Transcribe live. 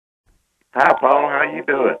Hi, Paul. How you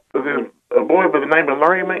doing? There's a boy by the name of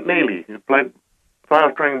Larry McNeely who played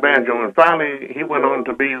five-string banjo, and finally he went on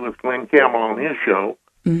to be with Glenn Campbell on his show.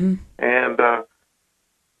 Mm-hmm. And,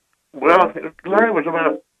 well, Larry was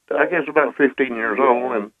about 15 years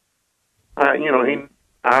old, and,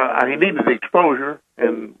 he needed the exposure,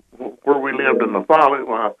 and where we lived in the Folly,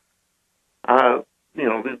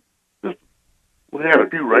 we had a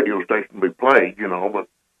few radio stations we played, but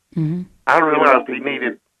Mm-hmm. I realized he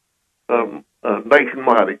needed a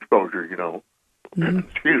nationwide exposure, Mm-hmm.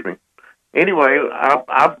 Excuse me. Anyway,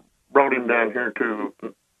 I brought him down here to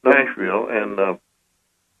Nashville and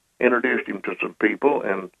introduced him to some people,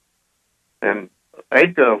 and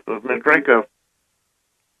Acuff, Mr. Acuff,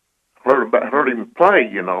 heard him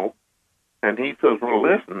play, and he says, "Well,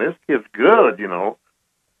 listen, this kid's good,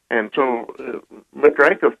 And so Mr.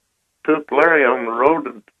 Acuff took Larry on the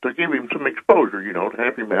road to give him some exposure, to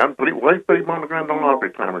help him out. Put him on the Grand Ole Opry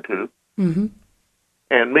time or two. Mm-hmm.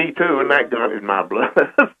 And me too, and that got in my blood.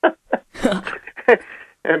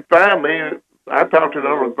 And finally, I talked it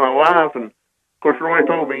over with my wife, and of course Roy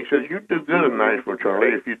told me, he says, "You'd do good in Nashville,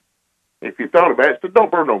 Charlie, if you thought about it." He said,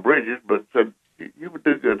 "Don't burn no bridges," but said, "You would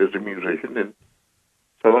do good as a musician." And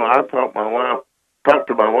so I talked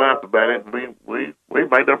to my wife about it, and we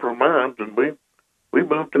made up our minds, and we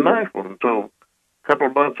moved to Nashville. And so a couple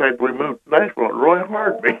of months after we moved to Nashville, Roy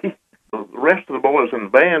hired me. The rest of the boys in the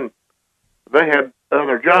band, they had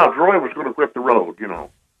other jobs. Roy was going to quit the road,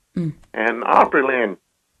 Mm. And Opryland,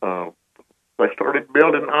 they started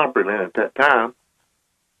building Opryland at that time.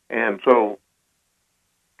 And so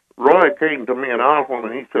Roy came to me in Oswald,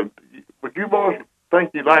 and he said, "Would you boys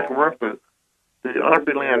think you'd like to work the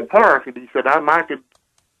Opryland Park?" And he said, I could,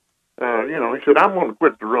 he said, "I'm going to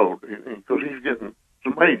quit the road," because he's getting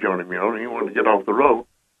some age on him, and he wanted to get off the road.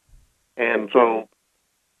 And so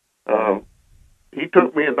he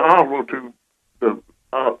took me in Oswald to the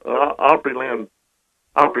Opryland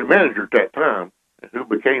Opry manager at that time, who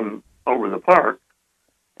became over the park,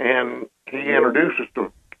 and he introduced us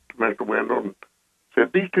to Mr. Wendell and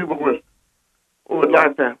said, "These two boys would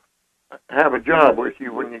like to have a job with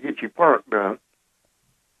you when you get your park done."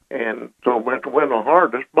 And so Mr. Wendell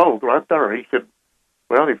hired us both right there. He said,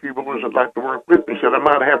 "Well, if you boys would like to work with me," he said, "I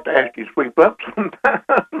might have to ask you to sweep up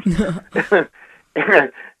sometimes."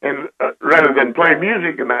 and rather than play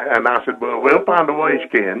music, and I said, "Well, we'll find a way,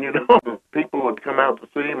 Ken." People would come out to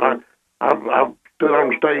see him. I've stood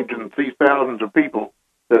on stage and see thousands of people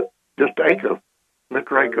that just Mr.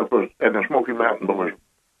 Acuff and the Smoky Mountain Boys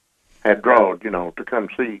had drawn, to come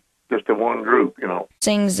see just the one group,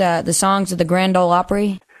 Sings the songs of the Grand Ole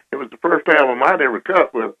Opry. It was the first album I'd ever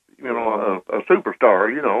cut with, a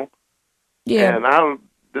superstar, Yeah. And I was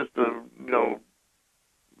just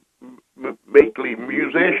meekly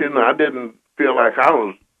musician. I didn't feel like I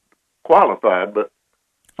was qualified, but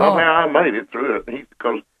somehow I made it through it.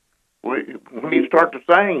 Because when he started to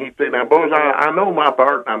sing, he'd say, "Now, boys, I know my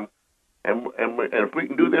part, and if we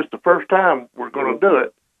can do this the first time, we're going to do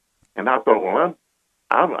it." And I thought, well,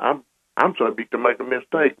 I'm subject to make a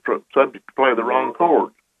mistake, subject to play the wrong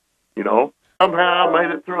chords, Somehow I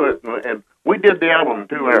made it through it, and we did the album in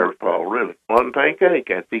 2 hours, Paul. Really, one tank cake.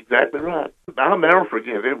 That's exactly right. I'll never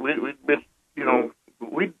forget it.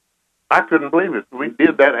 I couldn't believe it. We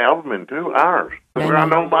did that album in 2 hours. Where I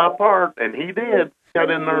know my part, and he did.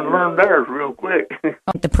 Got in there and learned theirs real quick.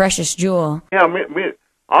 The Precious Jewel. Yeah,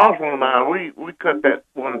 Oswald and I, we cut that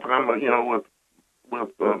one time, with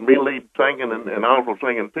me lead singing and Oswald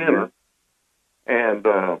singing tenor, and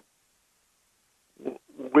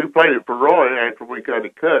we played it for Roy after we got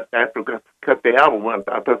it cut. After we cut the album,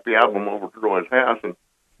 I took the album over to Roy's house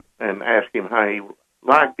and asked him how he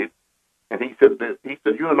liked it, and he said,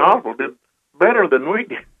 "You and Oswald did better than we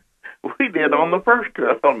did on the first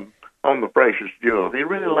cut on the Precious Jewel." He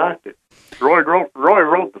really liked it. Roy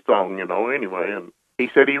wrote the song, anyway, and he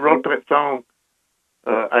said he wrote that song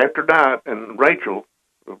after night, and Rachel,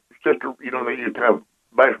 sister, they used to have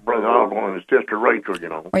bass brother Oswald and his sister Rachel,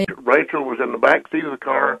 Rachel was in the back seat of the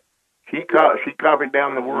car. She copied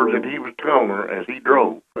down the words that he was telling her as he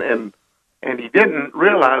drove, and he didn't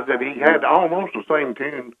realize that he had almost the same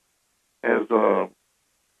tune as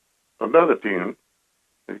another tune,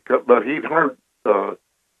 but he'd heard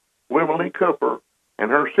Wimberly Cooper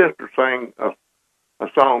and her sister sang a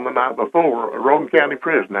song the night before, Rowan County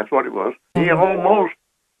Prison. That's what it was. He almost,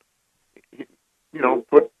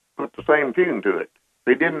 put the same tune to it.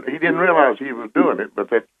 He didn't realize he was doing it, but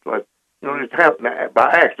that's like, it happened by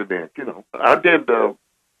accident. I did a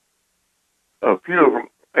few of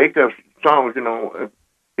Acuff's songs,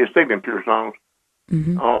 his signature songs,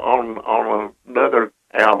 mm-hmm. on another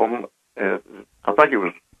album. I think it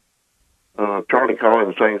was Charlie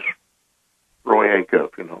Collins sings Roy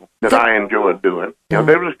Acuff, that I enjoyed doing.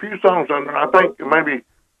 There was a few songs on there. I think maybe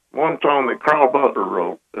one song that Carl Butler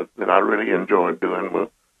wrote that I really enjoyed doing was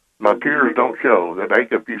My Tears Don't Show, that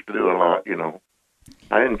Acuff used to do a lot,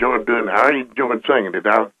 I enjoyed singing it.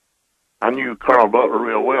 I knew Carl Butler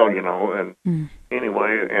real well, and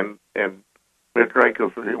anyway, and Mr.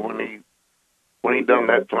 Acuff, when he done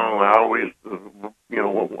that song, I always, when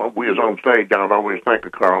we was on stage, I would always think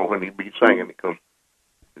of Carl when he'd be singing it, because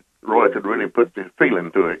Roy could really put the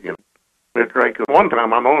feeling to it, Mr. Acuff, one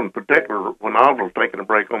time, I know in particular, when I was taking a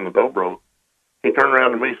break on the dobro, he turned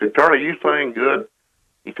around to me and said, Charlie, you sing good.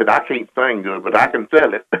 He said, I can't sing good, but I can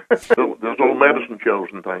sell it. Those old medicine shows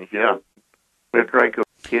and things, yeah. Mr. Acuff,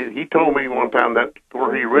 he told me one time that's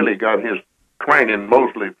where he really got his training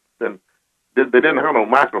mostly. And they didn't have no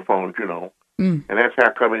microphones, and that's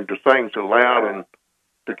how come he to sing so loud and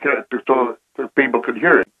so people could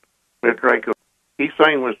hear it. Mr. Acuff, he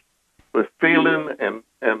sang with feeling and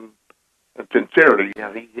sincerity.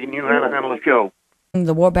 Yeah, he knew how to handle a show.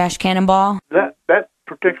 The Wabash Cannonball. That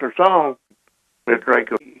particular song, Mr.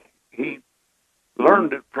 Acuff, he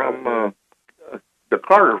learned it from the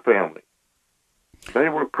Carter family. They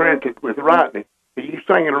were credited with writing it. He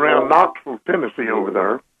sang it around Knoxville, Tennessee over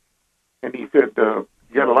there, and he said, you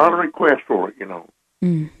got a lot of requests for it,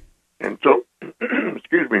 And so,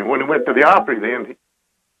 excuse me, when he went to the Opry then,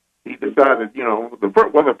 he decided,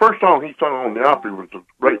 the first song he sung on the Opry was A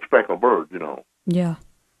Great Speckled Bird, Yeah.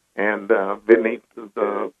 And then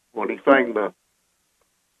when he sang the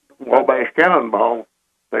Wabash Cannonball,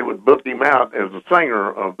 they would book him out as the singer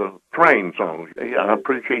of the train songs. I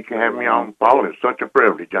appreciate you having me on, Paul. It's such a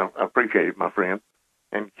privilege. I appreciate it, my friend.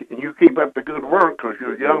 And you keep up the good work, because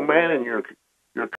you're a young man and you're